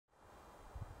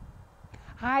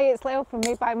Hi, it's Lil from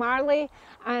Made by Marley,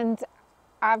 and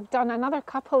I've done another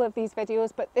couple of these videos,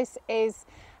 but this is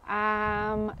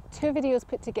two videos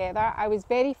put together. I was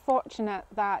very fortunate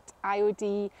that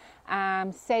IOD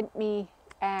sent me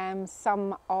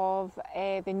some of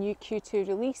the new Q2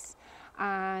 release,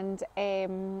 and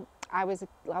I was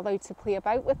allowed to play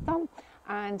about with them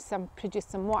and produce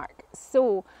some work.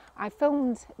 So I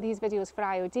filmed these videos for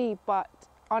IOD, but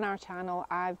on our channel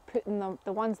I've put in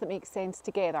the ones that make sense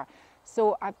together.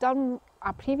 So I've done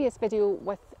a previous video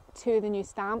with two of the new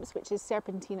stamps, which is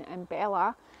Serpentine and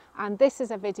Bella, and this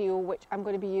is a video which I'm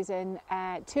going to be using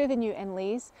two of the new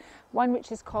Inlays, one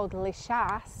which is called Inlay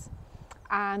Chasse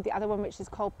and the other one which is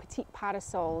called Petit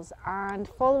Parasols, and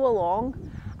follow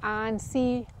along and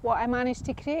see what I managed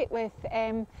to create with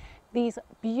these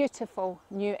beautiful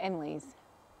new Inlays.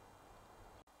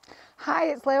 Hi,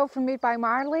 it's Lil from Made by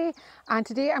Marley, and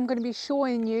today I'm going to be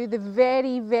showing you the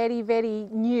very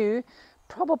new,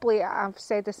 probably, I've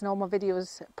said this in all my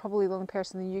videos, probably the only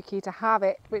person in the UK to have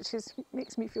it, which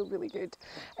makes me feel really good.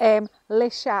 Inlay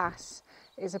Chasse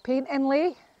is a paint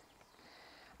inlay,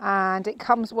 and it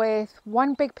comes with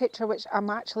one big picture which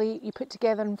you put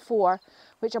together in four,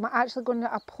 which I'm actually going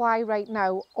to apply right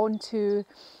now onto.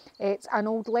 It's an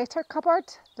old letter cupboard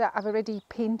that I've already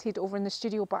painted over in the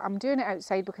studio, but I'm doing it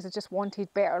outside because I just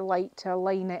wanted better light to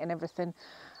align it and everything.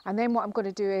 And then what I'm going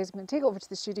to do is I'm going to take it over to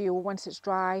the studio. Once it's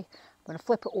dry, I'm going to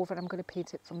flip it over and I'm going to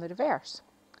paint it from the reverse.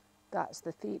 That's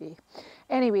the theory.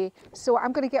 Anyway, so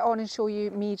I'm going to get on and show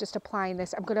you me just applying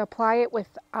this. I'm going to apply it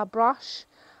with a brush,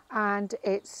 and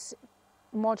it's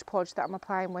Mod Podge that I'm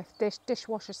applying with,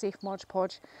 dishwasher safe Mod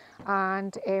Podge,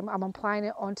 and I'm applying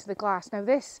it onto the glass. Now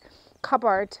this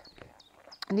cupboard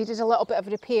needed a little bit of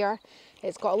repair.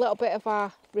 It's got a little bit of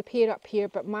a repair up here,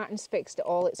 but Martin's fixed it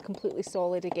all. It's completely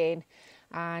solid again,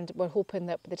 and we're hoping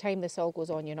that by the time this all goes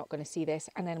on you're not going to see this,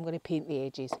 and then I'm going to paint the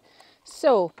edges.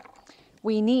 So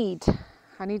I need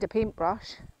a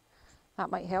paintbrush,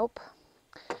 that might help,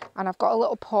 and I've got a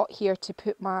little pot here to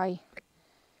put my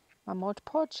Mod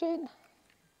Podge in.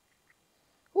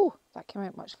 Oh, that came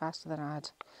out much faster than I had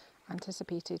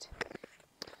anticipated.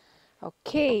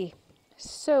 Okay,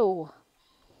 so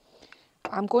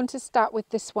I'm going to start with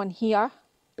this one here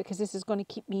because this is going to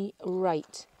keep me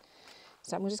right.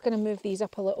 So I'm just going to move these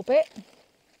up a little bit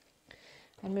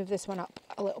and move this one up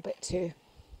a little bit too,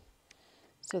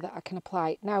 so that I can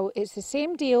apply. Now it's the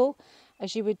same deal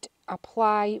as you would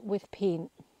apply with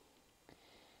paint.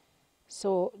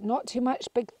 So not too much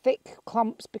big thick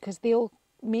clumps because they'll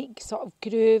make sort of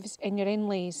grooves in your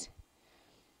inlays.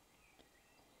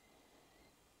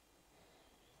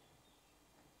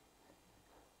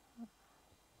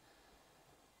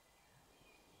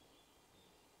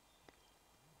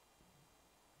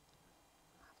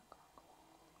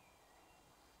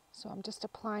 So I'm just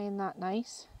applying that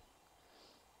nice,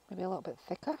 maybe a little bit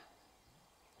thicker.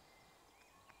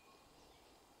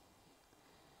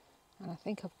 And I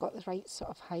think I've got the right sort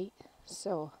of height,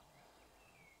 so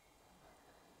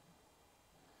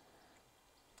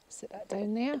sit that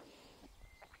down there.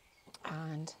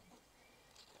 And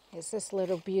it's this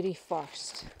little beauty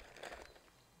first.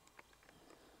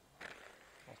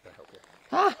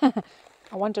 I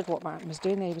wondered what Martin was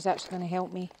doing there. He was actually going to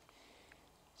help me.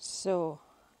 So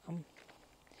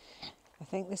I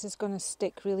think this is going to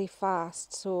stick really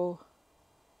fast, so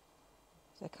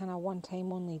it's a kind of one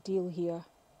time only deal here,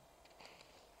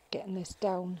 getting this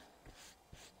down.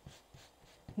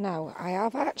 Now I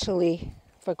have actually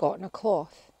forgotten a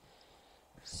cloth,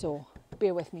 so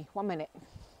bear with me 1 minute.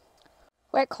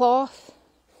 Wet cloth,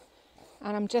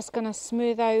 and I'm just going to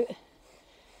smooth out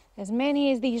as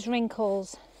many of these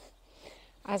wrinkles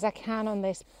as I can on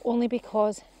this, only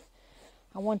because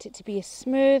I want it to be as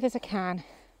smooth as I can.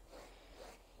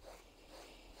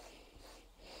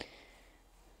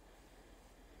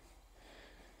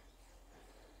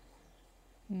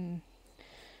 Don't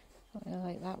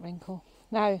really like that wrinkle.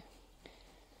 Now, I'm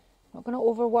not going to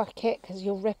overwork it because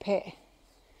you'll rip it.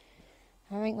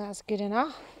 I think that's good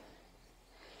enough.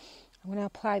 I'm going to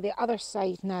apply the other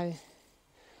side now.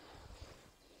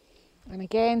 And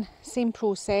again, same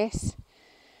process.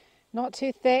 Not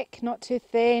too thick, not too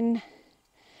thin.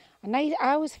 I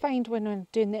always find when I'm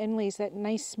doing the inlays that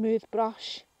nice smooth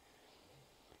brush.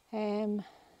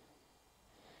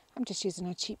 I'm just using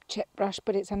a cheap chip brush,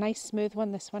 but it's a nice smooth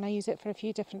one, this one. I use it for a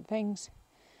few different things.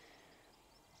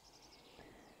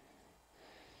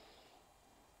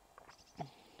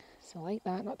 So like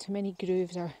that, not too many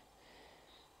grooves or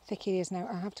thick areas. Now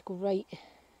I have to go right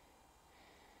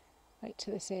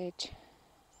to this edge.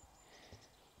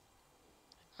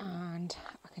 And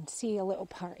I can see a little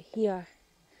part here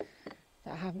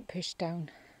that I haven't pushed down.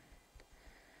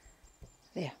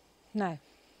 There. Now,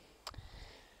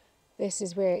 this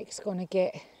is where it's going to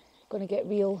get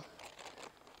real.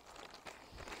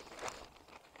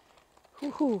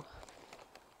 Woohoo!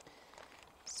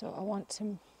 So I want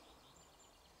to.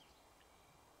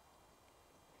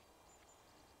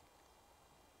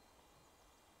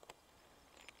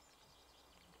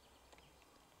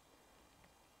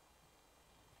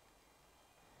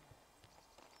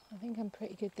 I think I'm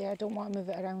pretty good there. I don't want to move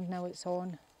it around now it's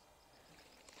on.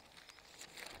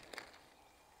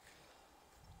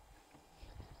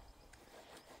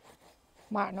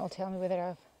 Martin will tell me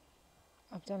whether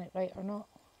I've done it right or not.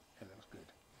 It looks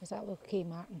good. Does that look okay,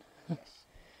 Martin?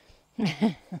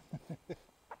 Yes.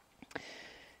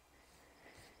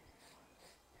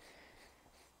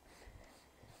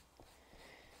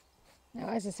 Now,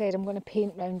 as I said, I'm going to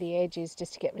paint round the edges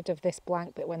just to get rid of this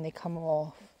blank bit when they come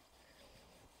off.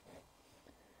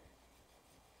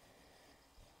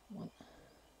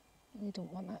 I really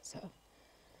don't want that sort of.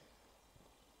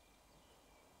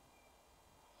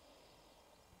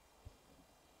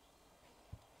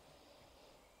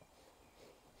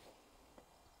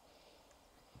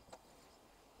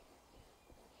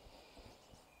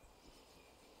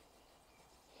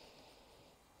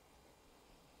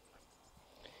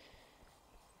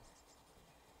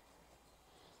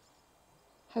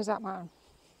 How's that, Martin?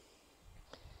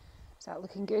 Is that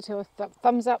looking good? So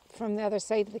thumbs up from the other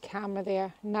side of the camera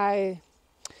there. Now,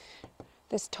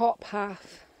 this top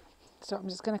half, so I'm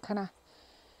just going to kind of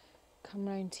come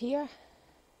round here.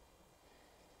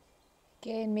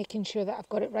 Again, making sure that I've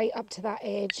got it right up to that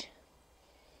edge.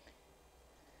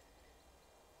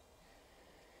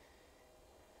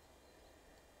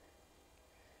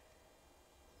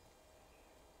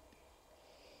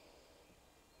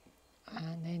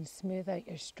 And then smooth out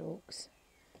your strokes.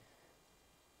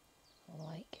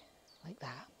 Like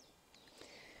that.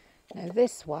 Now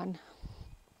this one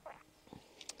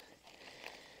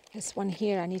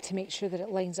here, I need to make sure that it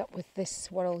lines up with this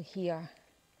swirl here.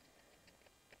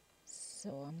 So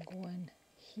I'm going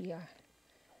here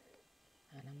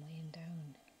and I'm laying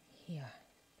down here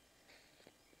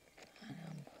and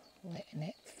I'm letting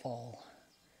it fall.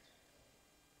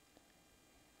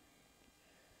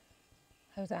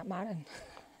 How's that, Martin?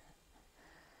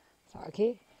 Is that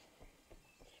okay?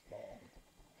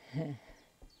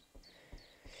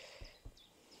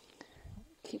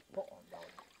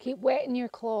 Keep wetting your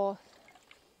cloth.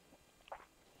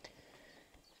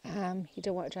 You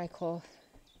don't want a dry cloth.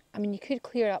 I mean, you could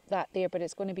clear up that there, but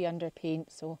it's going to be under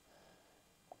paint, so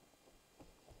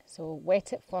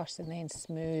wet it first and then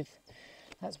smooth.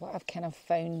 That's what I've kind of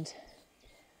found.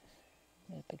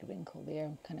 There's a big wrinkle there.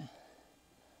 I'm kind of.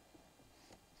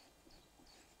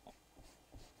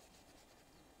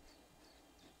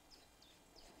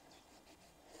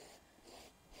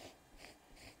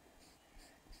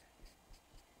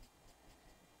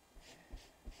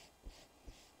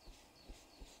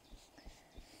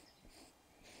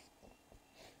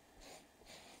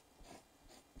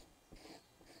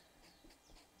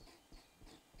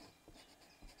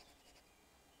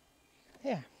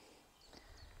 There.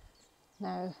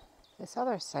 Now, this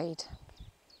other side.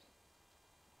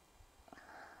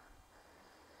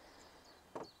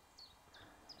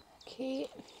 Okay.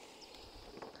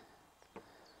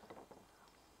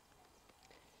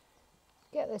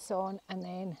 Get this on and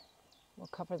then we'll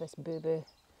cover this boo-boo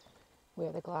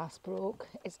where the glass broke.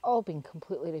 It's all been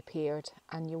completely repaired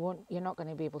and you're not going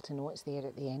to be able to know it's there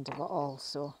at the end of it all.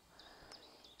 So,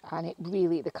 and it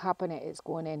really, the cabinet it's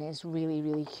going in is really,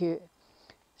 really cute.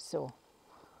 So,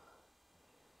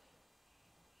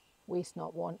 waste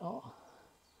not, want not.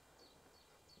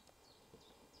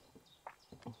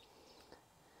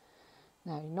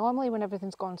 Now, normally when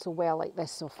everything's gone so well like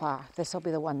this so far, this will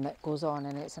be the one that goes on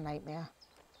and it's a nightmare.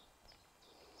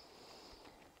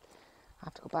 I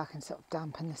have to go back and sort of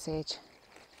dampen this edge.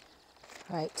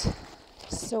 Right,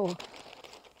 so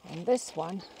on this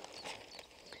one,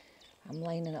 I'm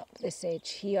lining up this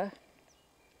edge here.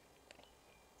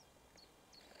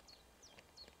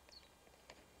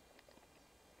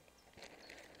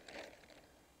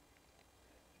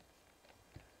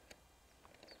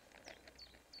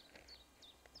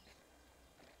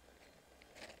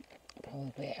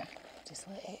 Probably better just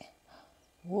let it.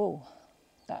 Whoa,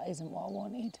 that isn't what I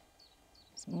wanted.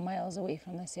 It's miles away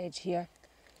from this edge here.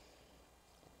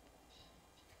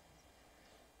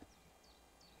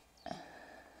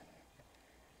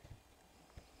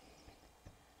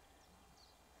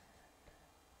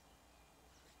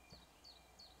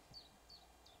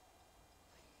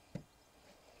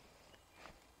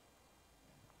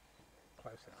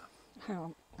 Close enough. Hang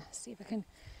on, let's see if I can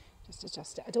just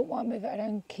adjust it. I don't want to move it around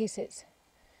in case it's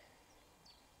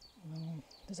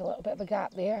There's a little bit of a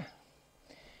gap there.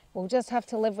 We'll just have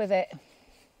to live with it.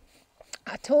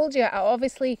 I told you, I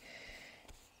obviously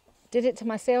did it to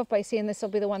myself by saying this will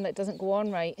be the one that doesn't go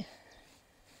on right.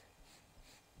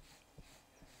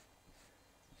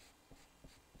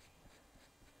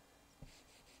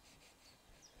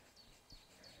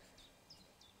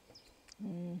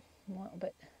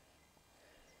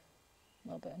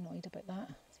 A little bit annoyed about that.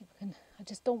 See if we can, I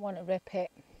just don't want to rip it.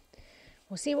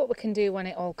 We'll see what we can do when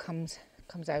it all comes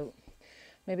out.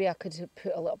 Maybe I could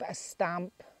put a little bit of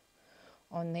stamp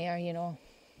on there, you know.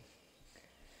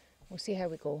 We'll see how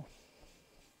we go.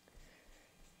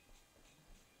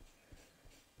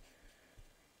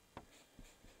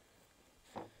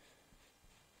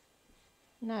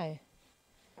 Now,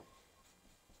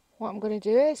 what I'm going to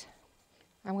do is,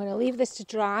 I'm going to leave this to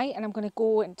dry and I'm going to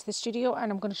go into the studio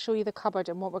and I'm going to show you the cupboard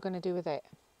and what we're going to do with it.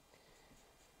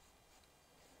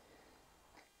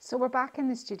 So we're back in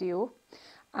the studio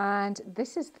and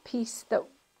this is the piece that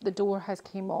the door has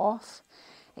came off.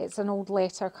 It's an old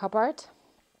letter cupboard.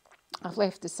 I've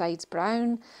left the sides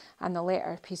brown and the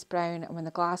letter piece brown, and when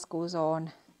the glass goes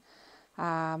on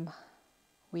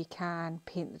we can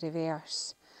paint the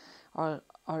reverse, or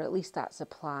at least that's the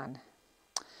plan.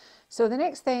 So the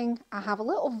next thing, I have a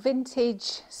little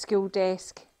vintage school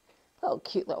desk,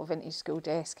 cute little vintage school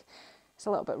desk. It's a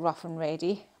little bit rough and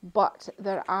ready, but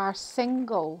there are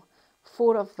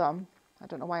 4 of them. I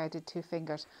don't know why I did 2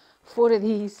 fingers. 4 of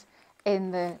these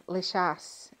in the La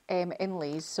Chasse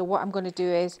Inlays. So what I'm going to do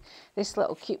is this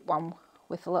little cute one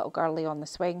with the little girlie on the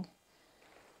swing,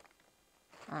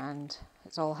 and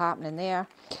it's all happening there.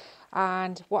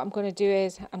 And what I'm going to do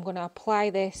is I'm going to apply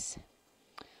this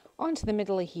onto the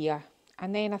middle of here,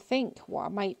 and then I think what I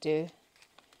might do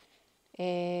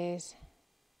is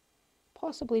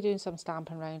possibly doing some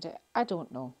stamping around it. I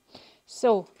don't know.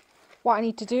 So what I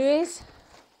need to do is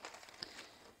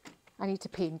I need to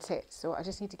paint it. So I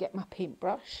just need to get my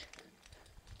paintbrush,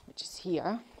 which is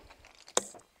here,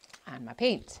 and my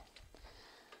paint.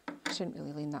 I shouldn't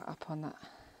really lean that up on that.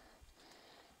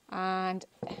 And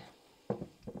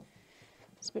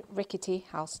it's a bit rickety,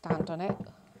 I'll stand on it.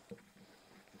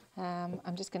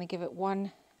 I'm just going to give it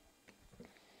one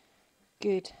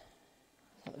good,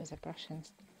 I thought there was a brush in,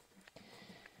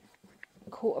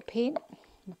 coat of paint.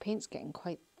 My paint's getting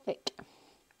quite thick.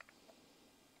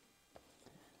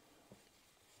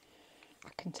 I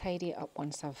can tidy it up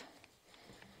once I've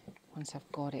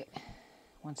got it,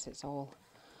 once it's all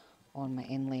on my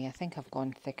inlay. I think I've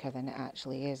gone thicker than it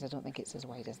actually is. I don't think it's as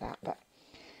wide as that, but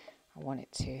I want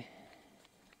it to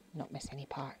not miss any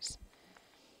parts.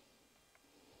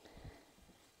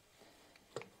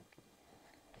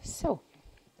 So,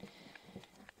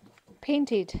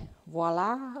 painted,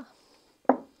 voila,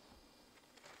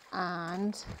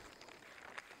 and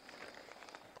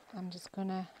I'm just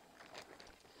gonna,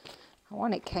 I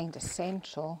want it kind of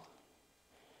central.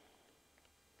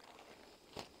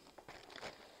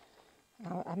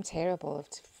 I'm terrible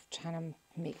at trying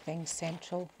to make things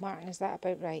central. Martin, is that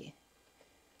about right?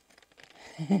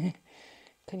 Can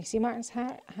you see Martin's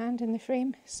hand in the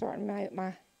frame? Sorting out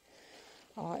my,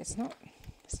 oh, it's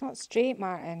not straight,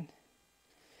 Martin.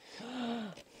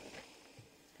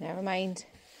 Never mind.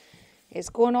 It's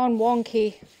going on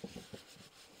wonky.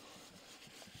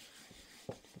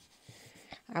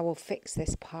 I will fix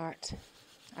this part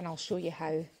and I'll show you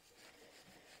how.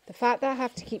 The fact that I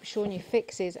have to keep showing you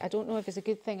fixes, I don't know if it's a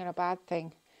good thing or a bad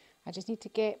thing. I just need to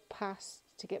get past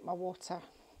to get my water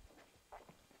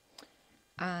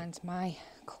and my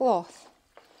cloth.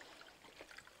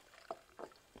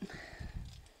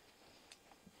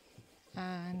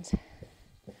 And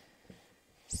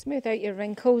smooth out your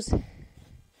wrinkles.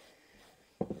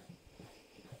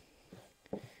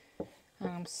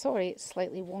 I'm sorry it's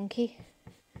slightly wonky,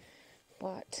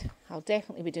 but I'll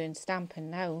definitely be doing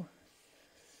stamping now.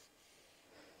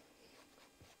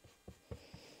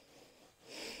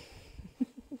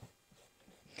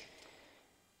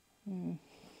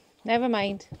 Never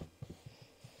mind.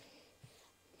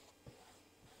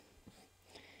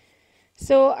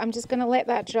 So I'm just going to let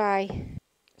that dry.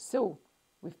 So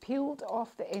we've peeled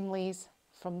off the inlays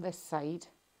from this side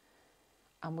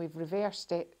and we've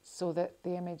reversed it so that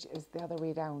the image is the other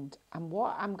way round. And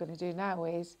what I'm going to do now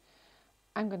is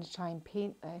I'm going to try and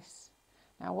paint this.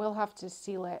 Now I will have to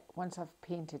seal it once I've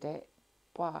painted it,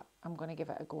 but I'm going to give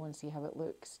it a go and see how it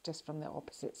looks just from the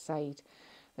opposite side.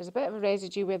 There's a bit of a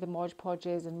residue where the Mod Podge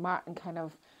is, and Martin kind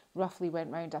of roughly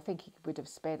went round. I think he would have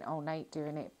spent all night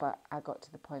doing it, but I got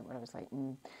to the point where I was like,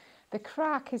 The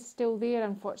crack is still there,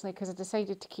 unfortunately, because I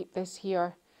decided to keep this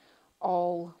here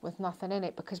all with nothing in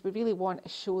it, because we really want to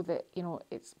show that, you know,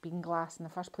 it's been glass in the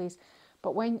first place.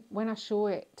 But when I show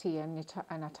it to you and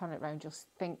I turn it around, you'll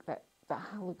think that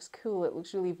looks cool, it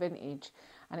looks really vintage,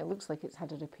 and it looks like it's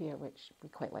had a repair, which we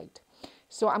quite liked.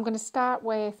 So I'm going to start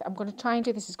with, I'm going to try and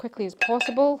do this as quickly as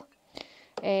possible.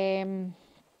 I'm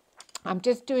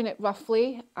just doing it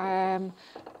roughly, and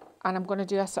I'm going to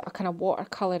do a sort of kind of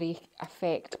watercolory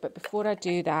effect. But before I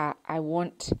do that, I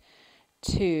want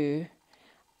to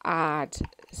add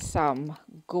some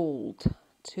gold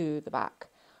to the back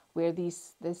where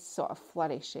this sort of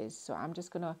flourishes. So I'm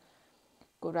just going to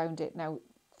go around it now.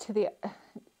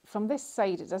 From this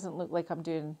side, it doesn't look like I'm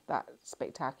doing that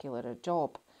spectacular a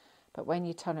job, but when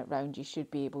you turn it round, you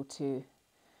should be able to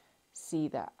see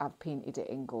that I've painted it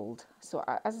in gold. So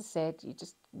as I said, you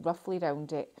just roughly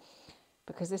round it,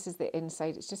 because this is the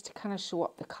inside. It's just to kind of show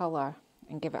up the colour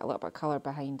and give it a little bit of colour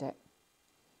behind it.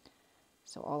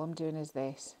 So all I'm doing is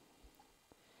this,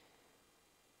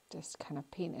 just kind of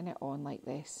painting it on like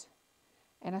this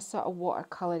in a sort of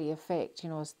watercolory effect, you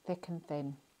know, as thick and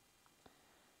thin.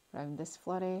 Round this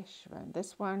flourish, round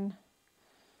this one.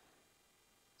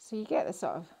 So you get the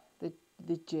sort of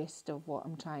the gist of what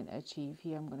I'm trying to achieve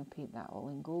here. I'm going to paint that all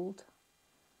in gold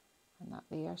and that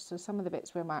there. So some of the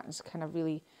bits where Martin's kind of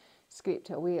really scraped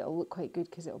it away, it'll look quite good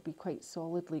because it'll be quite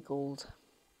solidly gold.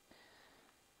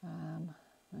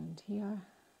 Round here, a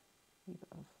wee bit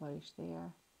of a flourish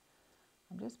there.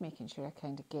 I'm just making sure I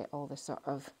kind of get all the sort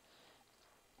of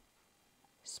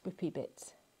swoopy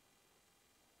bits.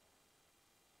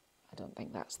 I don't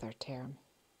think that's their term,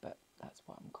 but that's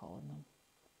what I'm calling them.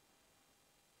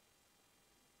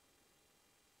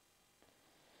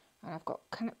 And I've got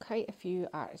kind of quite a few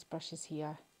artist brushes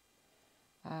here,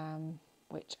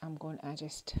 which I'm going to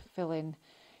just fill in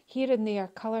here and there,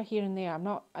 colour here and there.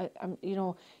 I'm you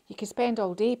know, you could spend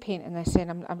all day painting this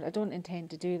in. I don't intend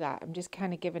to do that. I'm just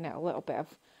kind of giving it a little bit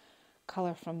of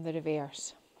colour from the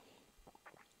reverse.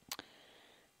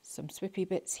 Some swoopy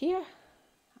bits here,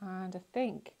 and I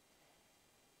think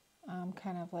I'm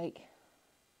kind of like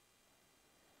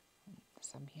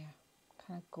some here,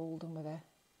 kind of golden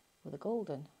with a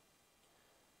golden.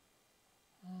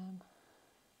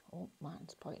 Oh,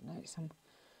 Martin's pointing out some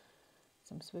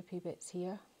swoopy bits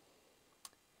here,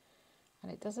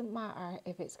 and it doesn't matter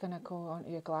if it's going to go onto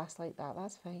your glass like that.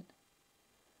 That's fine.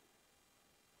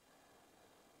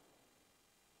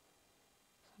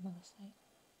 Some other side.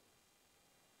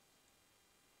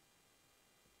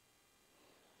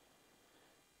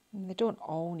 And they don't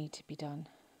all need to be done.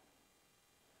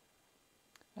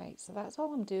 Right, so that's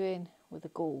all I'm doing with the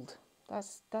gold.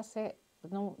 That's it.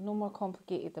 No more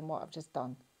complicated than what I've just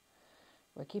done.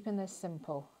 We're keeping this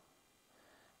simple.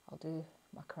 I'll do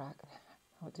my crack.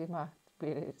 I'll do my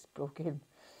where it's broken.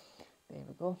 There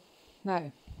we go.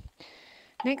 Now,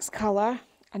 next colour,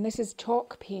 and this is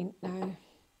chalk paint now.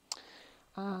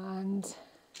 And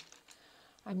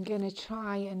I'm going to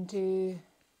try and do,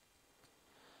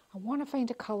 I want to find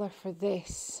a colour for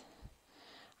this.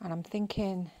 And I'm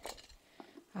thinking,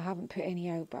 I haven't put any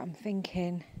out, but I'm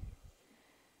thinking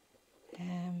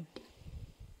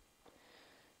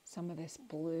some of this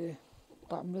blue,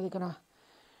 but I'm really going to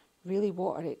really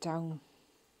water it down.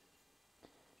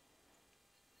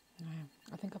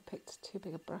 I think I picked too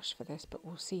big a brush for this, but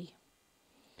we'll see.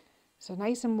 So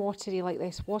nice and watery like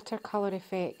this, watercolour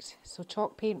effect. So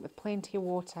chalk paint with plenty of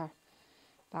water.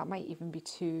 That might even be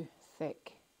too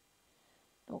thick.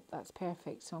 Nope, that's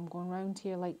perfect. So I'm going round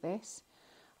here like this,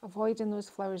 avoiding those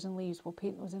flowers and leaves. We'll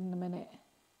paint those in a minute.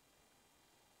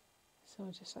 So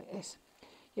just like this.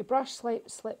 Your brush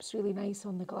slips really nice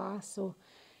on the glass. So,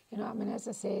 you know what I mean, as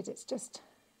I said, it's just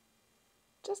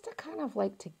to kind of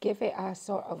like to give it a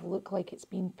sort of look like it's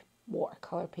been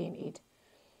watercolour painted.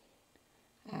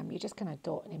 You're just kind of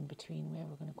dotting in between where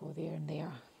we're going to go there and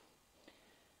there.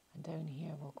 And down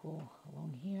here we'll go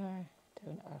along here,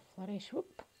 down our flourish.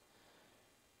 Whoop.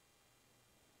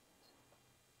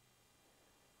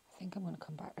 I think I'm going to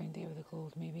come back round there with the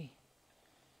gold maybe.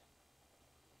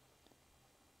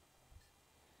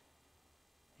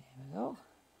 There we go.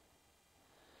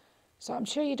 So I'm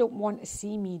sure you don't want to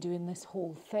see me doing this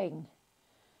whole thing.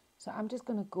 So I'm just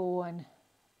going to go and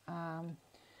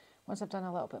once I've done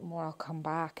a little bit more, I'll come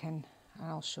back and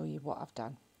I'll show you what I've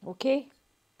done. Okay?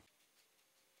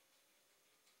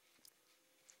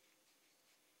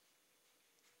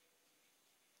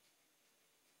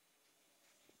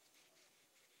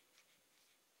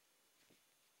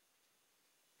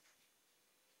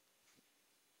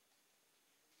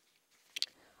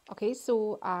 Okay,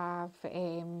 so I've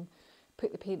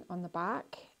put the paint on the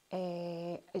back.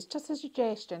 It's just a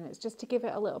suggestion. It's just to give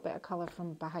it a little bit of colour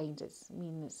from behind.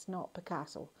 It's not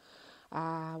Picasso.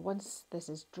 Once this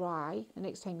is dry, the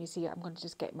next time you see it, I'm going to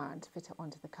just get Martin to fit it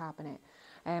onto the cabinet.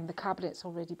 The cabinet's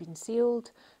already been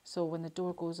sealed, so when the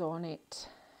door goes on it,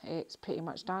 it's pretty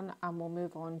much done, and we'll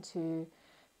move on to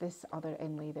this other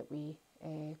inlay that we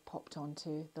popped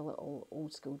onto the little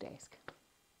old school desk.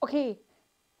 Okay,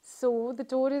 so the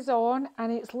door is on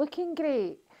and it's looking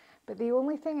great, but the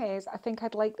only thing is I think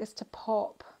I'd like this to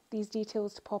pop, these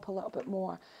details to pop a little bit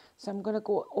more. So I'm going to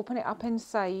go open it up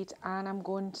inside, and I'm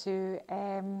going to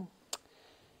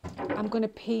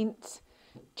paint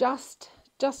just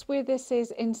where this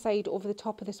is inside over the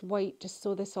top of this white, just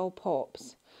so this all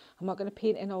pops. I'm not going to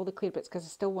paint in all the clear bits because I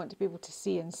still want to be able to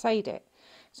see inside it.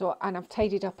 So, and I've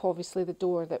tidied up obviously the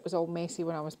door that was all messy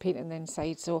when I was painting the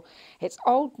inside. So it's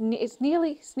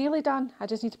nearly done. I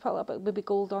just need to put a little bit of baby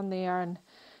gold on there, and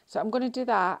so I'm going to do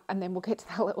that, and then we'll get to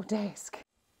that little desk.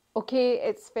 Okay,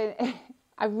 it's been.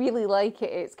 I really like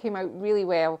it. It's came out really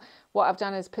well. What I've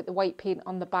done is put the white paint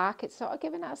on the back. It's sort of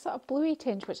giving it a sort of bluey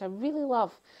tinge, which I really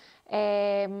love.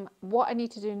 What I need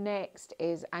to do next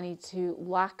is I need to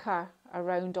lacquer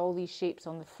around all these shapes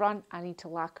on the front. I need to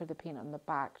lacquer the paint on the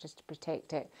back just to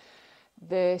protect it.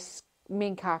 The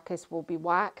main carcass will be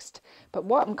waxed, but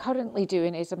what I'm currently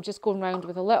doing is I'm just going around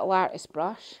with a little artist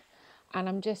brush, and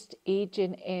I'm just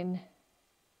aging in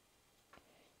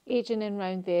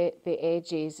around the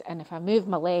edges. And if I move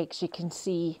my legs, you can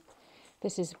see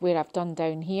this is where I've done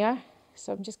down here.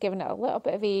 So I'm just giving it a little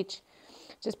bit of age,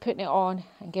 just putting it on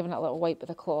and giving it a little wipe with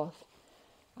a cloth.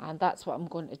 And that's what I'm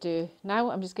going to do.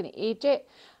 Now I'm just going to age it,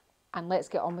 and let's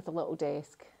get on with the little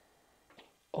desk.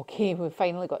 Okay, we've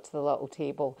finally got to the little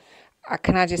table.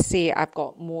 Can I just say I've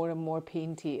got more and more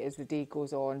painty as the day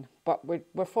goes on, but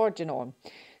we're forging on.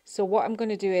 So what I'm going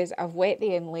to do is I've wet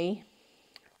the inlay,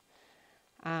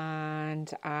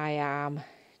 and I am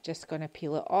just going to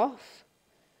peel it off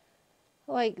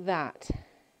like that,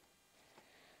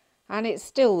 and it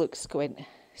still looks squint.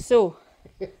 So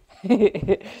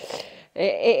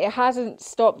it hasn't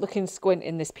stopped looking squint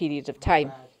in this period of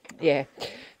time. Yeah,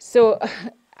 so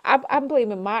I'm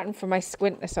blaming Martin for my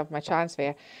squintness of my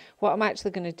transfer. What I'm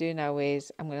actually going to do now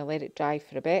is I'm going to let it dry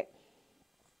for a bit,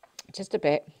 just a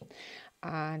bit,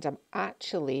 and I'm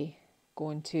actually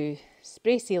going to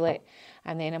spray seal it,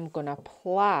 and then I'm going to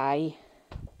apply,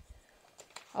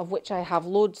 of which I have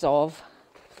loads of,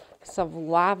 some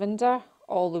lavender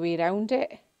all the way around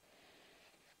it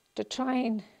to try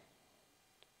and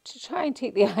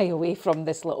take the eye away from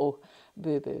this little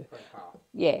boo-boo.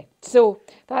 Yeah, so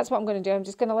that's what I'm going to do. I'm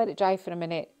just going to let it dry for a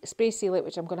minute, spray seal it,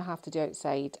 which I'm going to have to do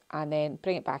outside, and then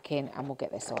bring it back in and we'll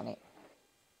get this on it.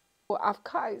 I've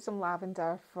cut out some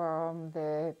lavender from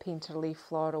the Painterly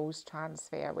Florals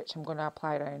transfer, which I'm going to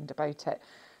apply around about it.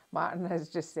 Martin has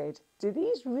just said, do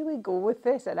these really go with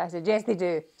this? And I said, yes, they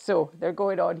do. So they're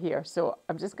going on here. So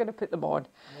I'm just going to put them on.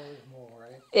 More is more,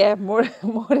 right? Yeah, more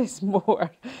is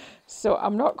more. So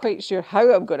I'm not quite sure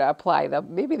how I'm going to apply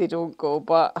them. Maybe they don't go,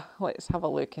 but let's have a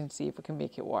look and see if we can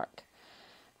make it work.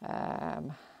 I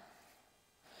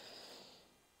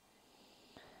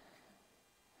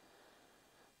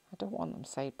don't want them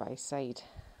side by side.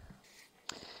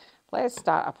 Let's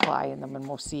start applying them and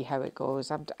we'll see how it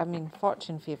goes. I mean,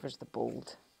 fortune favours the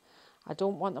bold. I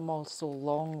don't want them all so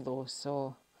long though,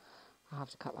 so I'll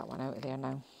have to cut that one out of there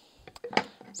now.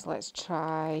 So let's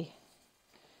try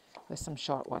with some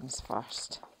short ones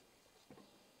first.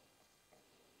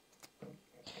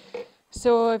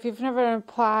 So if you've never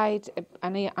applied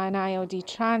an IOD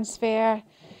transfer,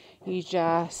 you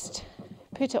just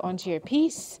put it onto your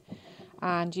piece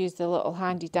and use the little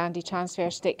handy dandy transfer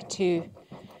stick to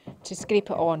scrape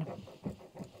it on.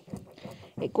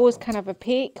 It goes kind of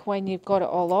opaque when you've got it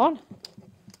all on,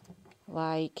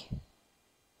 like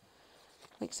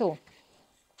so.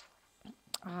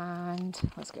 And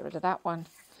let's get rid of that one.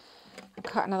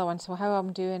 Cut another one. So how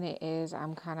I'm doing it is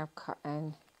I'm kind of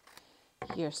cutting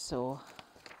here, so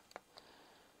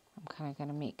I'm kind of going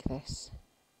to make this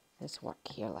work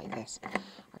here like this.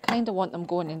 I kind of want them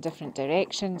going in different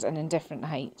directions and in different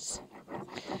heights.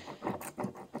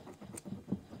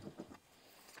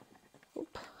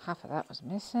 Oop, half of that was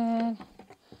missing.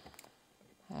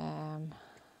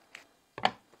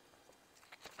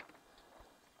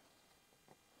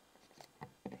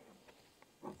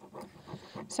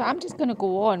 So I'm just going to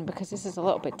go on because this is a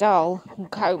little bit dull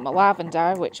and cut out my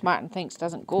lavender, which Martin thinks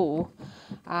doesn't go,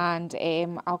 and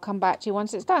I'll come back to you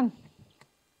once it's done.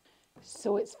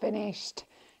 So it's finished.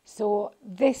 So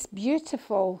this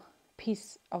beautiful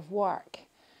piece of work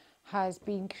has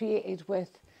been created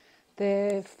with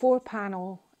the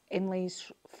 4-panel inlays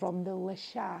from the La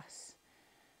Chasse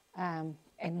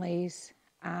inlays,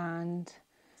 and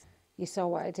you saw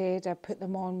what I did. I put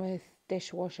them on with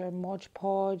dishwasher Mod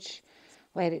Podge,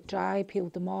 let it dry,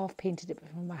 peeled them off, painted it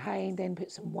from behind, then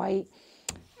put some white.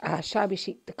 Shabby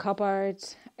chic the cupboard.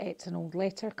 It's an old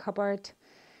letter cupboard,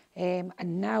 and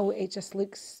now it just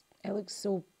looks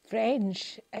so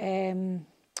French.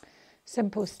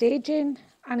 Simple staging,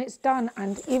 and it's done.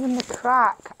 And even the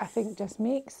crack, I think, just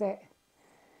makes it.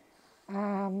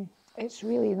 It's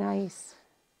really nice.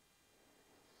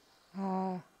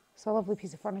 It's a lovely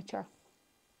piece of furniture.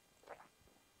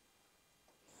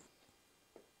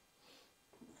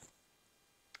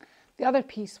 The other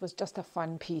piece was just a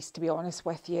fun piece, to be honest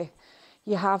with you.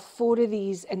 You have 4 of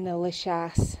these in the La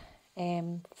Chasse,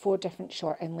 4 different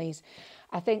short inlays.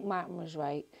 I think Martin was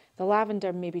right. The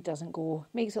lavender maybe doesn't go,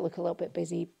 makes it look a little bit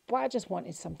busy, but I just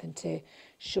wanted something to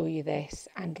show you this.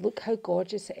 And look how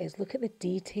gorgeous it is. Look at the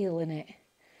detail in it.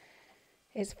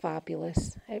 It's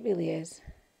fabulous. It really is.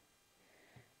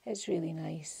 It's really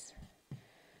nice.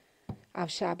 I've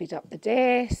shabbied up the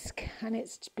desk, and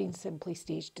it's been simply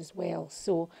staged as well.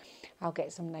 So I'll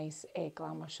get some nice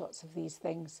glamour shots of these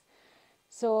things.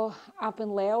 So I've been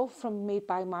Lel from Made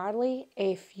by Marley.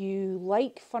 If you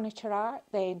like furniture art,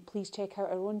 then please check out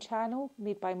our own channel,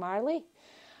 Made by Marley.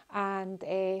 And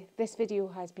this video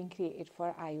has been created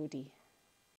for IOD.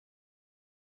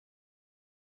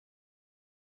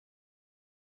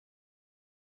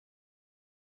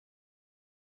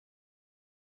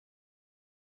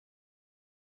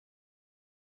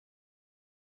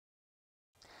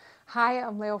 Hi,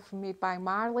 I'm Lel from Made by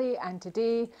Marley, and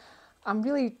today I'm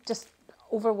really just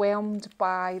overwhelmed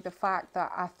by the fact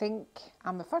that I think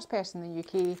I'm the first person in the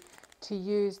UK to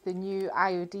use the new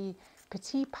IOD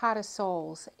Petit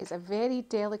Parasols. It's a very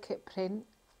delicate print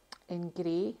in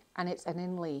grey, and it's an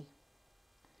inlay.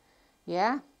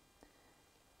 Yeah,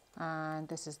 and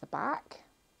this is the back.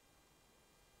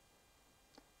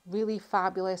 Really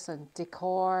fabulous on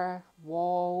decor,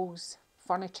 walls,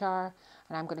 furniture,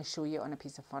 and I'm going to show you on a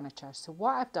piece of furniture. So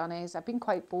what I've done is I've been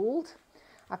quite bold.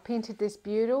 I've painted this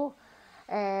bureau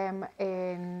in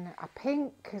a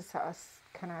pink, sort of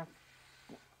kind of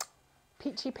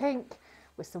peachy pink,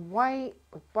 with some white,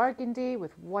 with burgundy,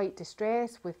 with white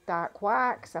distress, with dark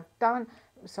wax. I've done,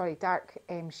 sorry, dark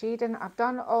shading. I've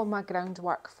done all my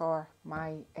groundwork for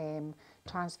my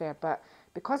transfer, but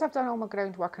because I've done all my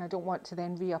groundwork and I don't want to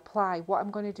then reapply, what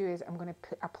I'm going to do is I'm going to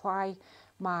apply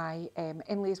my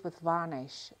inlays with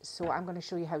varnish. So I'm going to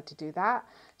show you how to do that.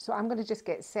 So I'm going to just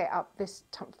get set up this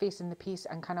facing the piece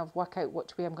and kind of work out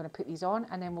which way I'm going to put these on,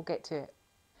 and then we'll get to it.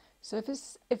 So if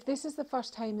this is the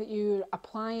first time that you're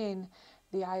applying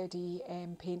the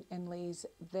IOD paint inlays,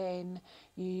 then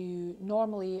you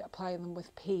normally apply them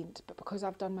with paint, but because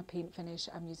I've done my paint finish,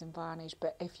 I'm using varnish.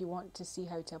 But if you want to see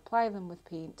how to apply them with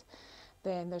paint,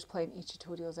 then there's plenty of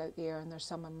tutorials out there, and there's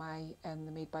some in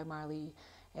the Made by Marley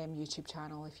YouTube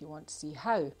channel if you want to see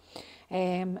how.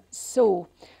 So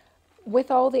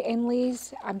with all the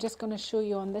inlays, I'm just going to show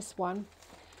you on this one.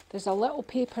 There's a little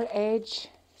paper edge.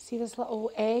 See this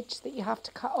little edge that you have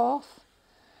to cut off?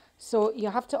 So you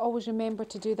have to always remember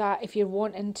to do that if you're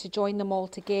wanting to join them all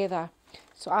together.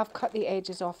 So I've cut the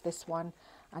edges off this one,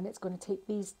 and it's going to take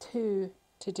these 2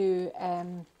 to do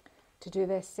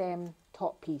this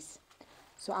top piece.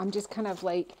 So I'm just kind of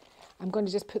like, I'm going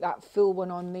to just put that full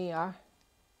one on there,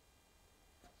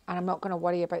 and I'm not going to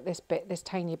worry about this bit, this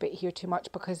tiny bit here too much,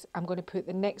 because I'm going to put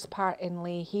the next part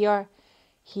inlay here,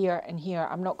 here and here.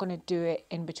 I'm not going to do it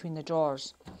in between the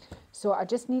drawers. So I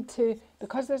just need to,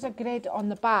 because there's a grid on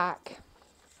the back,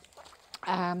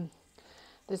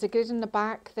 there's a grid in the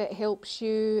back that helps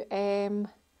you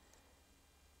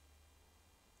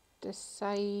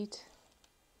decide,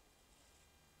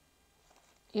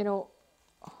 you know.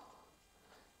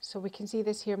 So we can see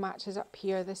this here matches up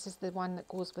here. This is the one that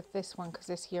goes with this one, because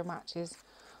this here matches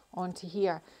onto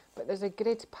here. But there's a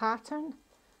grid pattern.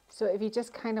 So if you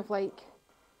just kind of like,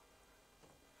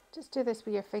 just do this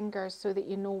with your fingers so that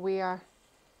you know where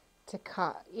to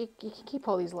cut. You can keep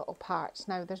all these little parts.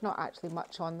 Now there's not actually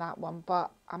much on that one,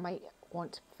 but I might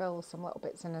want to fill some little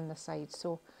bits in the side.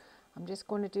 So I'm just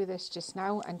going to do this just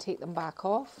now and take them back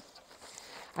off.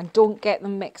 And don't get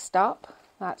them mixed up.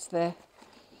 That's a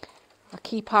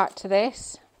key part to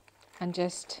this, and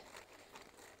just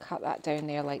cut that down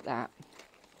there like that.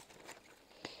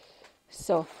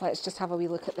 So let's just have a wee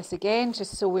look at this again,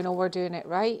 just so we know we're doing it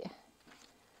right.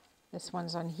 This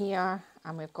one's on here,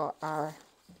 and we've got our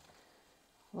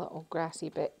little grassy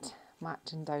bit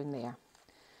matching down there.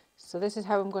 So this is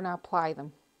how I'm going to apply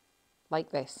them,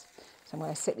 like this. So I'm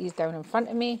going to sit these down in front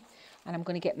of me, and I'm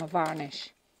going to get my varnish.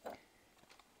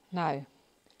 Now,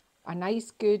 a nice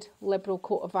good liberal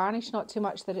coat of varnish, not too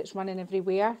much that it's running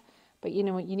everywhere, but you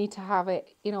know, you need to have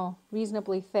it, you know,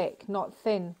 reasonably thick, not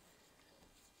thin.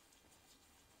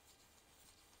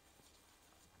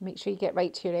 Make sure you get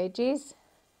right to your edges.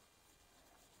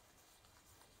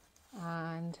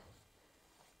 And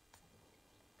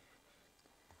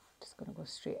just going to go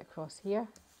straight across here.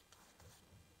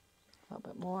 A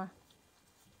little bit more.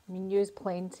 I mean, use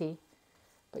plenty,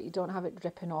 but you don't have it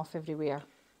dripping off everywhere.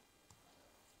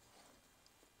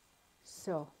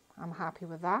 So I'm happy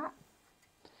with that.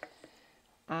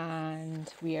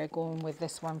 And we are going with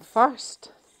this one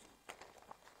first.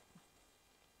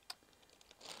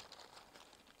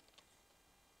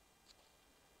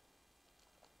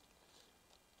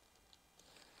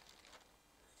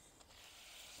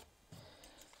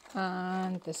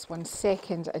 And this one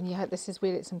second, and yeah, this is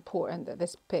where it's important that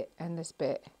this bit and this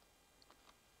bit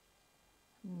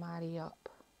marry up.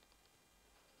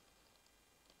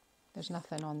 There's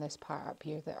nothing on this part up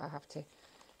here that I have to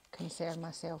concern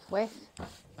myself with.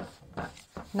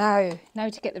 Now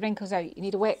to get the wrinkles out, you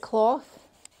need a wet cloth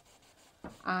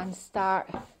and start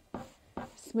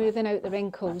smoothing out the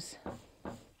wrinkles.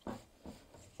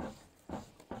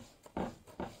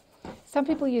 Some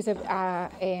people use a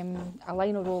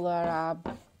lino roller or a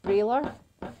brailer,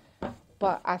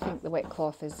 but I think the wet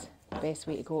cloth is the best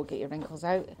way to go, get your wrinkles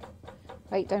out.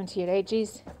 Right down to your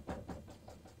edges,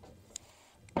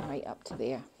 and right up to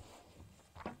there.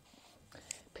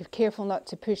 Be careful not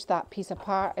to push that piece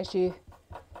apart as you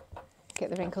get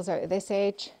the wrinkles out of this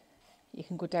edge. You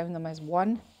can go down them as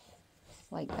one,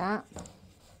 like that.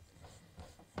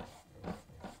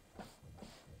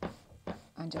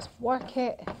 And just work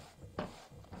it.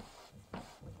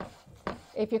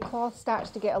 If your cloth starts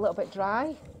to get a little bit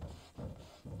dry,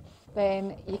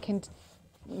 then you can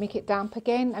make it damp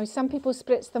again. Now, some people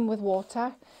spritz them with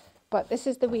water, but this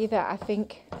is the way that I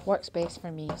think works best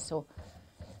for me. So,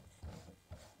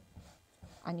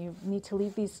 and you need to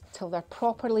leave these till they're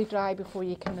properly dry before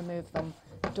you can remove them.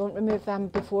 Don't remove them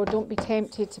before, don't be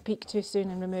tempted to peek too soon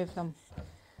and remove them.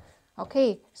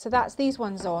 Okay, so that's these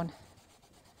ones on.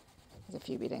 There's a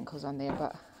few wee wrinkles on there,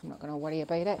 but I'm not going to worry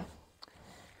about it.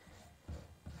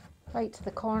 Right to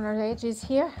the corner edges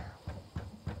here.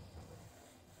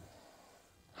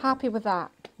 Happy with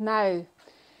that. Now,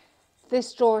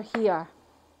 this drawer here.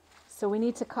 So we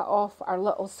need to cut off our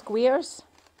little squares,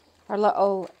 our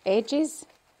little edges.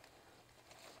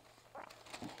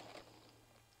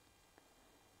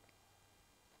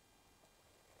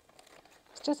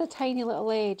 It's just a tiny little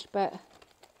edge, but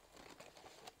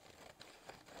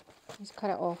just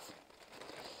cut it off.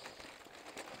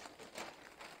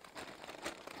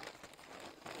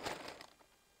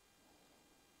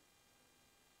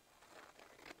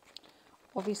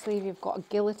 Obviously, if you've got a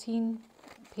guillotine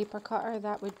paper cutter,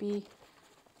 that would be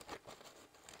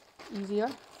easier.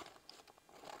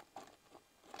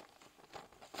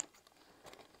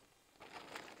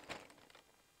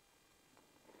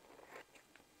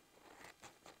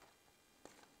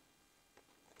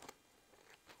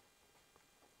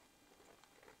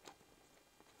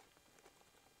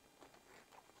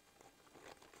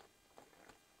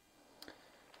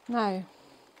 Now,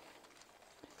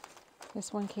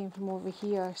 this one came from over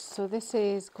here, so this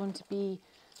is going to be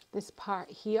this part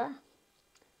here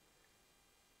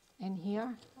and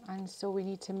here, and so we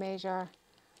need to measure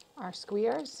our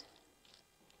squares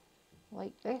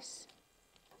like this.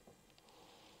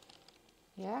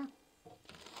 Yeah,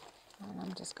 and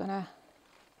I'm just gonna,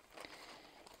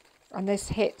 and this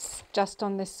hits just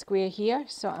on this square here,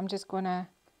 so I'm just gonna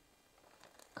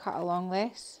cut along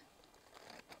this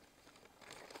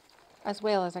as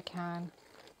well as I can.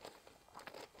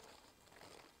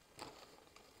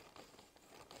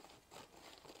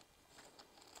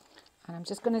 And I'm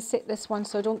just going to sit this one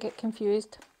so I don't get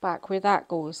confused back where that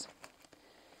goes.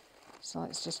 So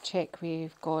let's just check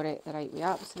we've got it the right way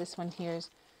up. So this one here is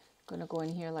going to go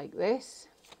in here like this.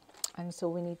 And so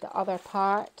we need the other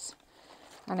part.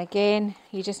 And again,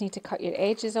 you just need to cut your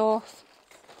edges off.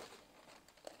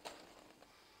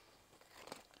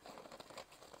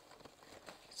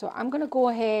 So I'm going to go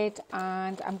ahead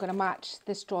and I'm going to match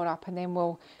this drawer up, and then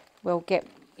we'll get,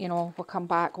 you know, we'll come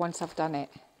back once I've done it.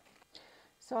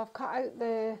 So I've cut out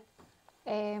the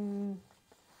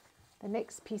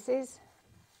next pieces,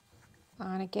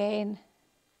 and again,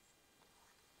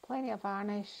 plenty of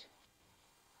varnish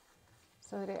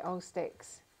so that it all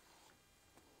sticks.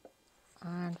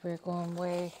 And we're going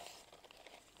with,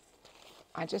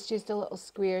 I just used the little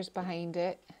squares behind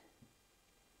it.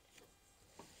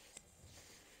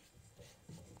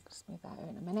 Smooth that out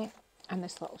in a minute. And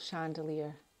this little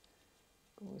chandelier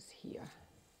goes here.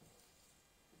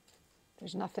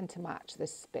 There's nothing to match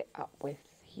this bit up with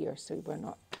here, so we're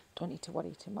not don't need to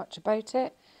worry too much about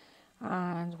it.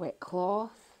 And wet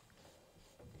cloth.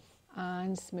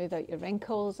 And smooth out your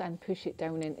wrinkles and push it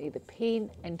down into the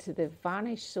paint, into the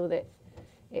varnish, so that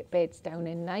it beds down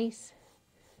in nice.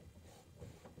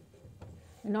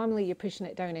 Normally you're pushing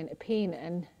it down into paint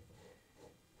and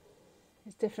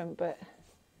it's different, but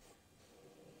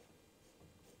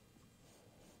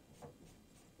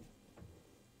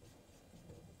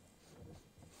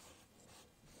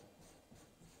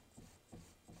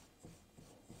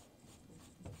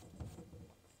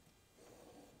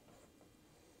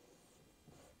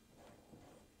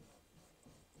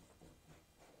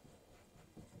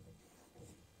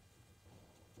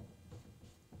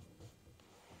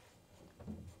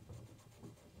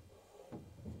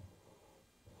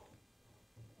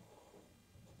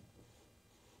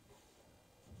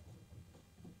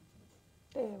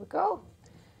there we go.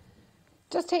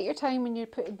 Just take your time when you're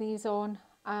putting these on.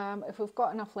 If we've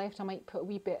got enough left, I might put a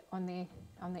wee bit on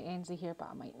the ends of here, but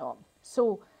I might not.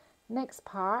 So next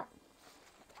part,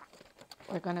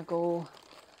 we're going to go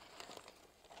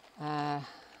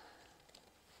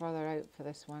further out for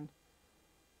this one.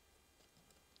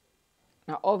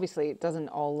 Now obviously it doesn't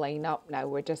all line up now,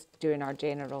 we're just doing our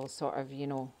general sort of, you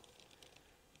know.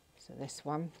 So this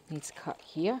one needs cut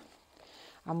here.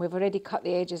 And we've already cut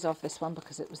the edges off this one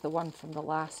because it was the one from the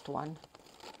last one.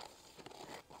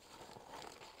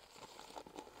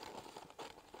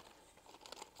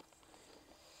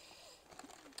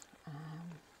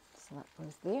 So that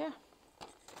goes there.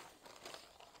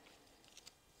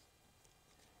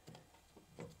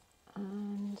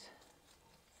 And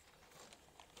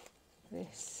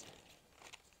this.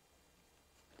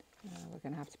 We're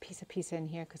going to have to piece a piece in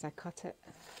here because I cut it.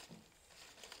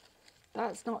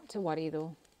 That's not to worry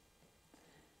though.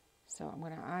 So I'm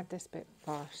going to add this bit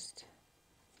first.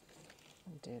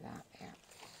 We'll do that there.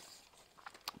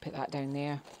 Put that down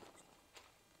there.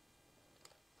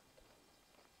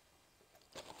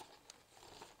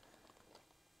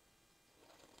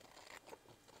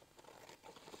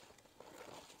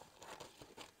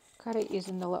 Cut it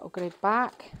using the little grid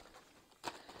back.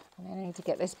 And then I need to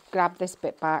get this, grab this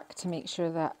bit back to make sure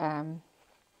that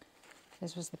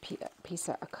this was the piece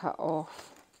that I cut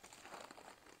off.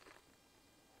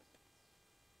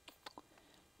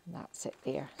 And that's it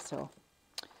there. So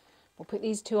we'll put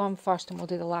these two on first and we'll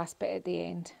do the last bit at the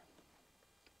end.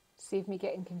 Save me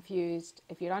getting confused.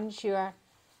 If you're unsure,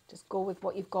 just go with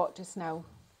what you've got just now.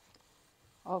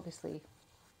 Obviously,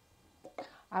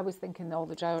 I was thinking all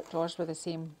the drawers were the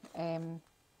same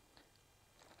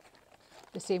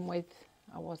width.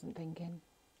 I wasn't thinking.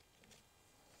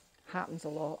 Happens a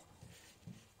lot.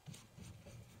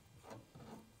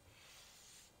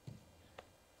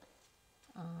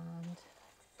 And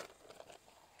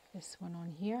this one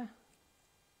on here,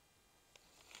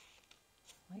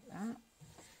 like that.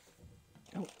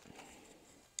 Oh,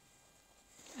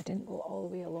 I didn't go all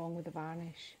the way along with the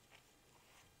varnish.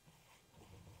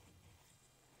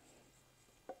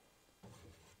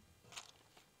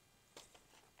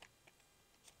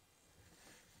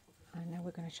 And now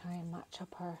we're going to try and match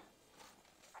up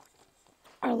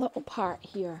our little part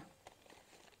here.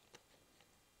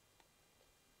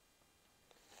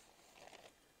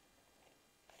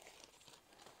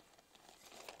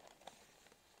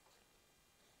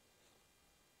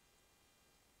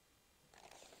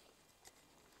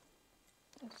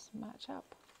 Just match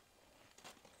up.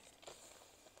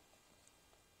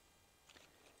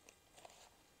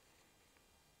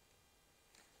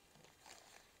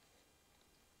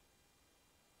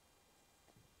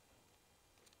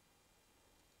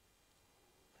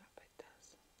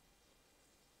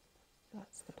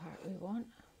 That's the part we want.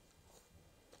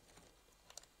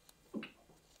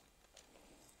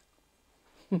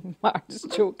 Martin's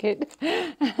joking.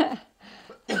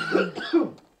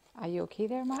 Are you okay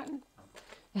there, Martin?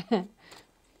 I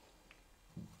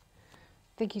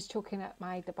think he's choking at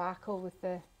my debacle with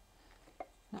the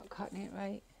not cutting it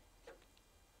right.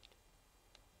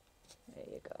 There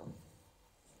you go.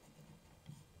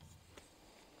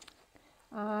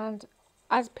 And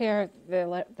as per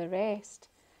the rest,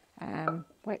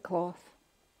 wet cloth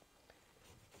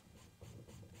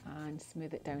and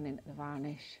smooth it down into the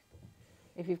varnish.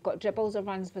 If you've got dribbles or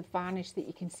runs with varnish that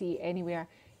you can see anywhere,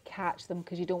 catch them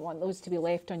because you don't want those to be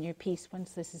left on your piece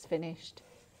once this is finished.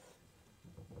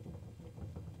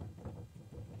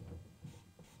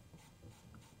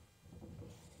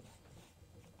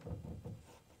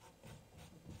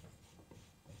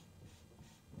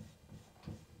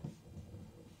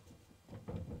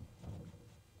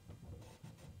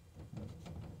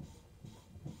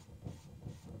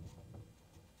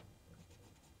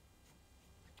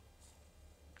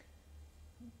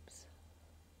 Oops.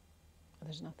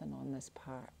 there's nothing on this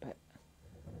part, but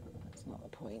that's not the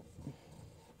point.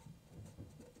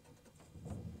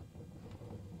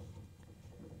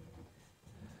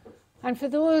 And for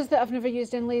those that have never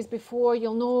used inlays before,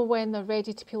 you'll know when they're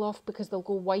ready to peel off because they'll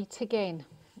go white again.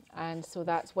 And so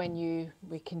that's when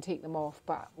we can take them off,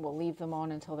 but we'll leave them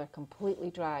on until they're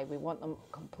completely dry. We want them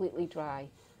completely dry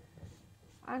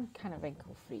and kind of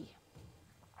wrinkle free.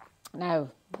 Now,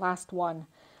 last one.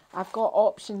 I've got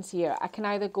options here. I can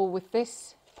either go with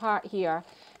this part here,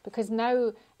 because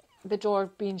now the drawer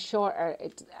being shorter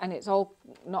and it's all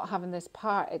not having this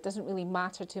part, it doesn't really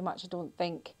matter too much, I don't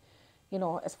think, you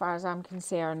know, as far as I'm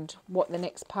concerned, what the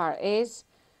next part is.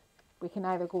 We can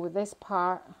either go with this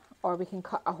part or we can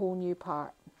cut a whole new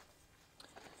part.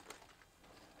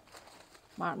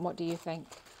 Martin, what do you think?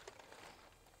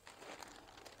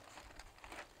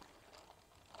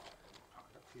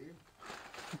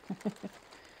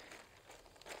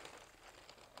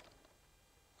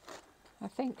 I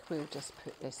think we'll just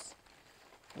put this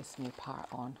new part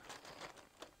on.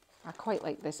 I quite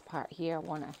like this part here. I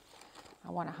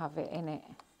wanna have it in it.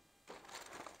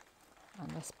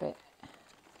 And this bit,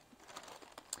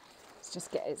 let's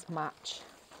just get its match.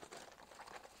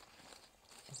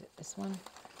 Is it this one?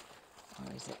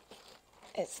 Or is it,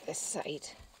 it's this side?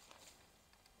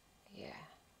 Yeah,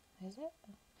 is it?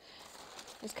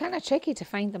 It's kind of tricky to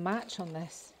find the match on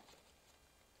this.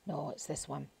 No, it's this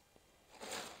one.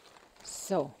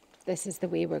 So this is the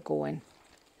way we're going,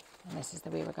 and this is the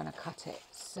way we're going to cut it.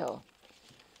 So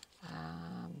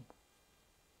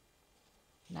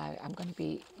now I'm going to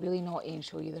be really naughty and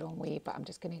show you the wrong way, but I'm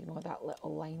just going to ignore that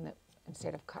little line that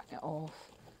instead of cutting it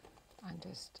off, I'm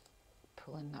just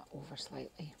pulling that over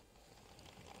slightly,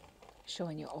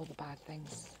 showing you all the bad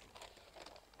things.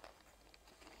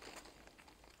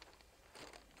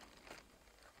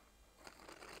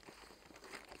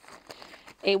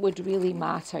 It would really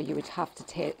matter, you would have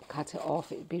to cut it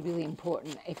off. It would be really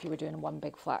important if you were doing one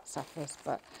big flat surface,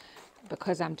 but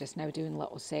because I'm just now doing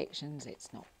little sections,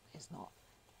 it's not as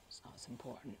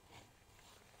important.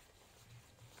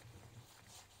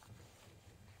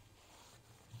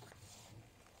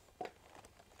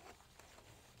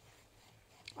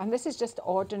 And this is just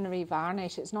ordinary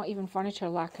varnish. It's not even furniture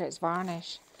lacquer, it's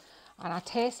varnish. And I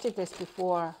tested this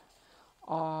before,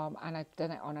 and I've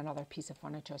done it on another piece of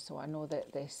furniture, so I know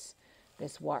that this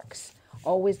works.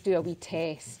 Always do a wee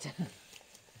test,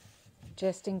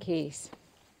 just in case.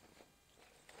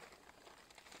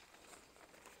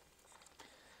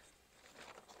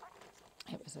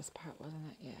 It was this part, wasn't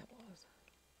it? Yeah, it was.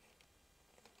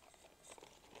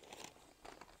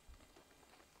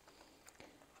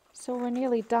 So we're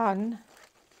nearly done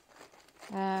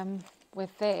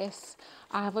with this.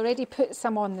 I have already put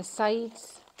some on the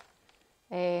sides.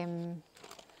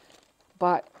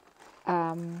 But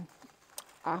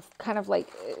I've kind of like,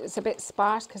 it's a bit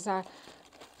sparse because I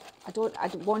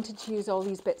wanted to use all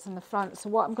these bits in the front. So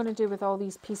what I'm going to do with all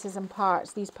these pieces and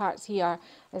parts, these parts here,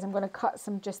 is I'm going to cut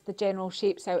just the general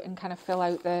shapes out and kind of fill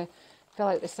out the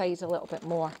sides a little bit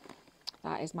more.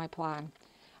 That is my plan.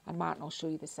 And Martin will show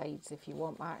you the sides if you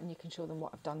want, Martin. You can show them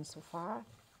what I've done so far.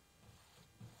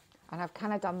 And I've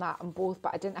kind of done that on both,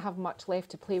 but I didn't have much left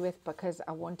to play with because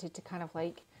I wanted to kind of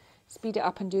like speed it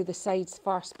up and do the sides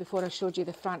first before I showed you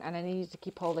the front, and I needed to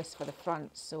keep all this for the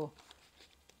front. So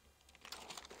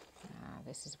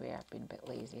this is where I've been a bit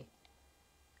lazy.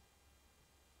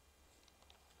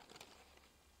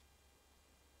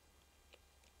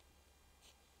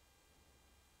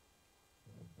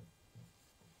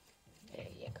 There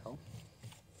you go.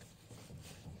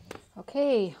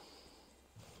 Okay.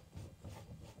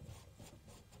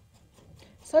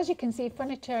 So as you can see,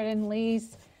 furniture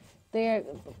inlays, the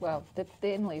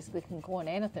inlays, they can go on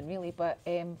anything really, but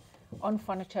on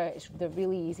furniture, they're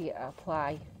really easy to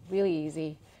apply, really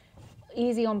easy.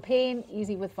 Easy on paint,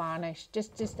 easy with varnish.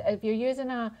 Just if you're using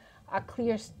a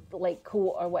clear like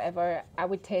coat or whatever, I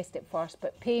would test it first,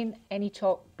 but paint any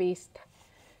chalk-based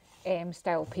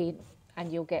style paint and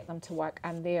you'll get them to work,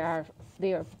 and they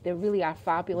really are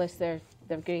fabulous. They're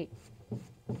great.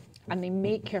 And they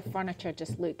make your furniture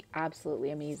just look absolutely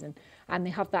amazing. And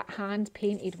they have that hand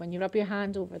painted, when you rub your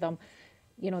hand over them,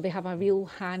 you know, they have a real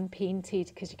hand painted,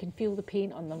 because you can feel the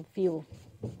paint on them,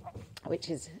 which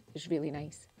is really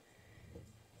nice.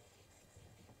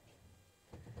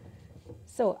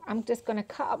 So I'm just going to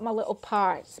cut up my little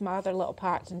parts, my other little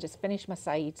parts, and just finish my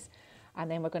sides. And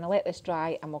then we're going to let this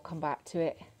dry and we'll come back to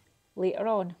it later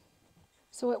on.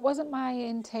 So it wasn't my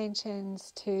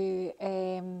intentions to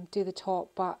do the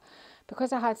top, but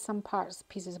because I had some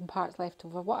pieces and parts left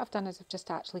over, what I've done is I've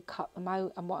just actually cut them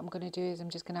out, and what I'm going to do is I'm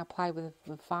just going to apply with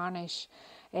varnish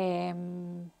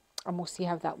and we'll see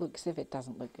how that looks. If it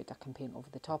doesn't look good, I can paint over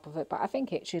the top of it, but I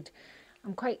think it should.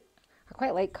 I quite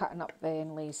like cutting up the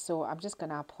inlays, so I'm just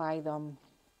going to apply them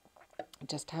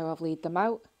just how I've laid them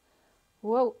out.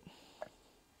 Whoa,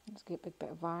 let's get a big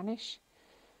bit of varnish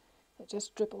that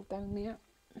just dribbled down there.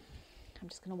 I'm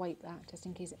just going to wipe that just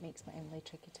in case it makes my inlay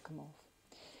tricky to come off.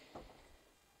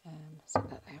 Set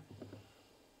that there.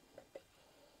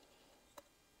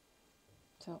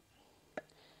 So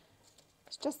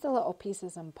it's just the little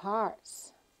pieces and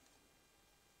parts.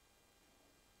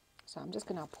 So I'm just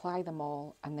going to apply them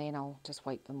all, and then I'll just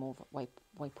wipe them over,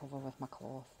 wipe over with my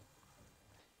cloth.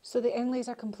 So the inlays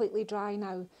are completely dry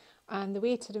now, and the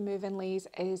way to remove inlays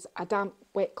is a damp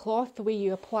wet cloth, the way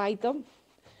you applied them,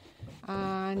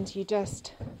 and you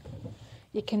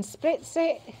can spritz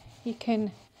it, you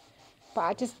can, but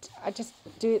I just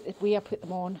do it the way I put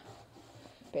them on.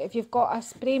 But if you've got a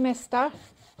spray mister,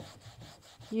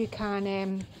 you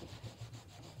can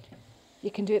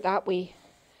do it that way.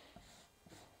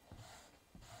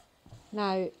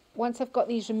 Now, once I've got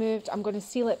these removed, I'm going to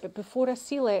seal it, but before I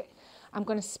seal it, I'm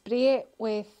going to spray it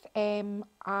with a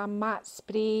matte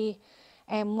spray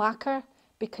lacquer,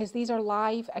 because these are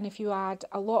live, and if you add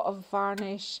a lot of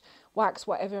varnish, wax,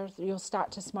 whatever, you'll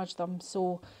start to smudge them.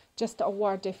 So just a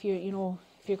word, if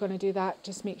you're going to do that,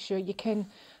 just make sure you can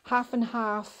half and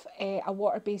half a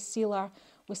water-based sealer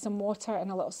with some water in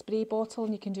a little spray bottle,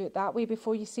 and you can do it that way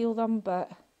before you seal them. But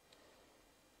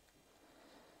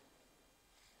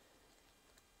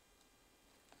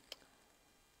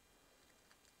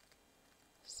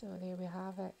so there we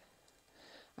have it.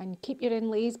 And keep your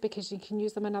inlays because you can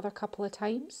use them another couple of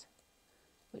times,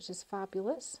 which is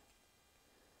fabulous.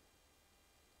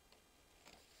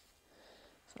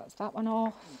 So that's that one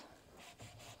off.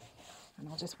 And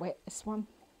I'll just wet this one.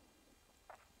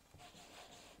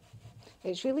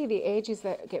 It's really the edges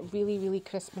that get really, really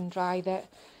crisp and dry that,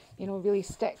 really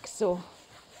stick. So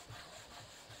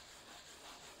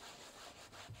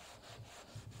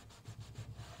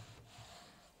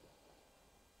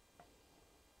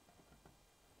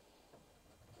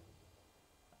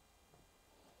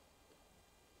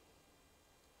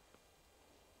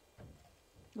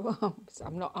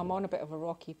I'm on a bit of a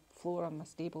rocky floor on my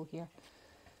stable here,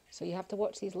 so you have to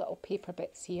watch these little paper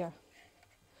bits here.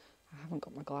 I haven't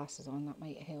got my glasses on, that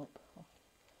might help.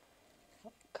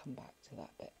 I'll come back to that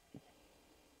bit.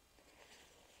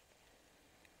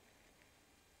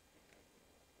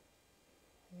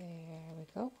 There we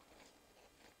go.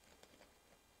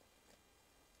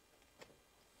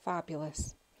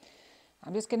 Fabulous.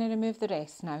 I'm just going to remove the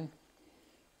rest now.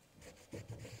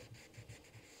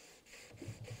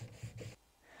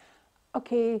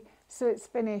 Okay, so it's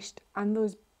finished, and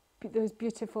those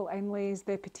beautiful inlays,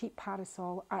 the Petit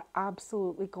Parasol, are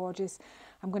absolutely gorgeous.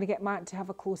 I'm going to get Matt to have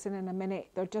a close in a minute.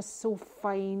 They're just so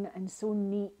fine and so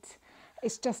neat.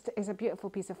 It's a beautiful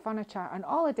piece of furniture, and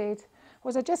all I did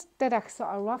was I just did a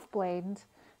sort of rough blend.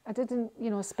 I didn't,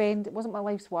 it wasn't my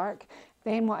life's work.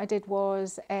 Then what I did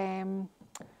was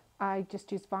I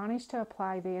just used varnish to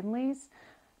apply the inlays,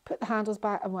 put the handles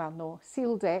back,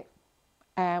 sealed it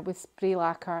with spray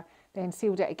lacquer, then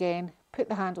sealed it again, put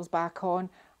the handles back on,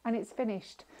 and it's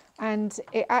finished. And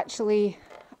it actually,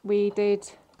 we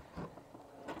did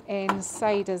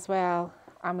inside as well,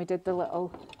 and we did the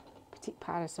little Petit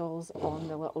Parasols on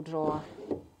the little drawer.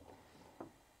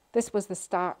 This was the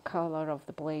start colour of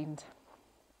the blend.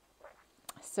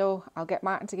 So I'll get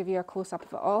Martin to give you a close-up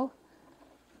of it all.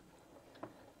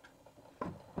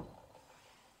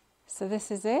 So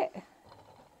this is it.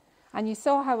 And you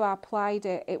saw how I applied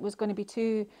it. It was going to be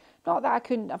too, not that I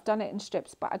couldn't have done it in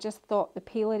strips, but I just thought the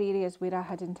paler areas where I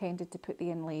had intended to put the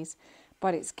inlays,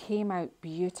 but it's came out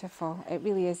beautiful. It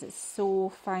really is. It's so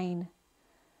fine.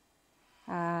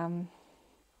 And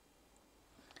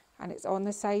it's on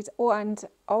the sides. Oh, and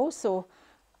also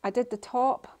I did the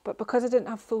top, but because I didn't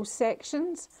have full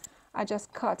sections, I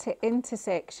just cut it into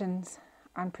sections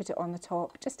and put it on the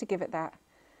top, just to give it that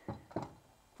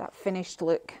finished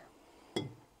look.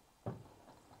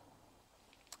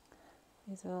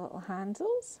 These are the little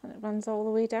handles, and it runs all the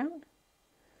way down.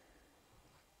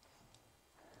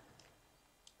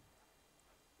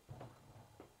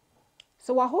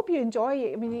 So I hope you enjoy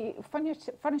it. I mean,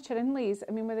 furniture inlays,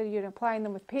 I mean, whether you're applying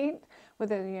them with paint,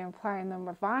 whether you're applying them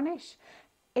with varnish,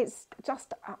 it's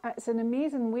an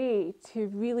amazing way to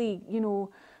really,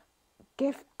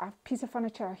 give a piece of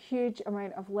furniture a huge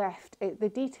amount of lift. The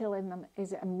detail in them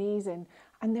is amazing,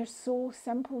 and they're so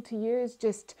simple to use.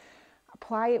 Just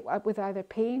apply it with either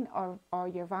paint or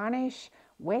your varnish,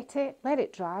 wet it, let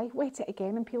it dry, wet it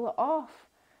again and peel it off.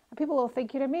 And people will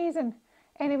think you're amazing.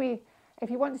 Anyway, If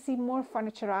you want to see more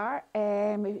furniture art,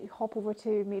 hop over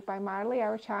to Made by Marley,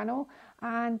 our channel.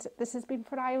 And this has been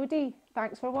for IOD.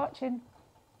 Thanks for watching.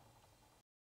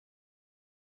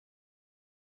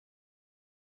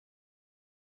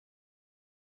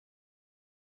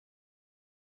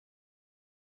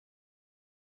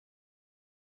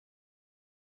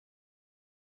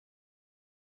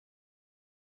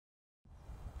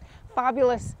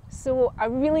 Fabulous. So I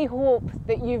really hope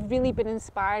that you've really been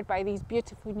inspired by these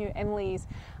beautiful new inlays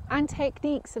and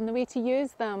techniques and the way to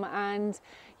use them, and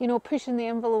you know, pushing the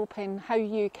envelope in how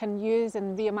you can use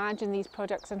and reimagine these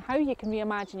products and how you can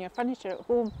reimagine your furniture at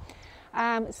home.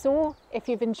 So if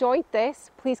you've enjoyed this,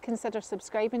 please consider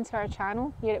subscribing to our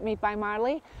channel here at Made by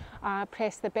Marley.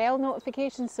 Press the bell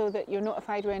notification so that you're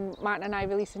notified when Martin and I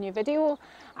release a new video.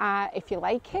 If you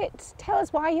like it, tell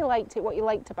us why you liked it, what you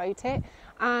liked about it.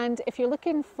 And if you're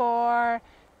looking for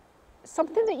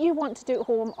something that you want to do at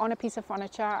home on a piece of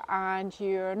furniture and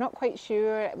you're not quite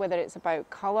sure whether it's about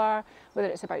colour, whether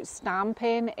it's about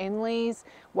stamping, inlays,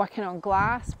 working on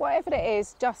glass, whatever it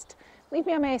is, just leave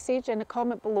me a message in the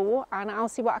comment below and I'll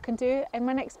see what I can do in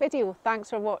my next video.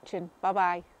 Thanks for watching. Bye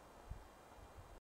bye.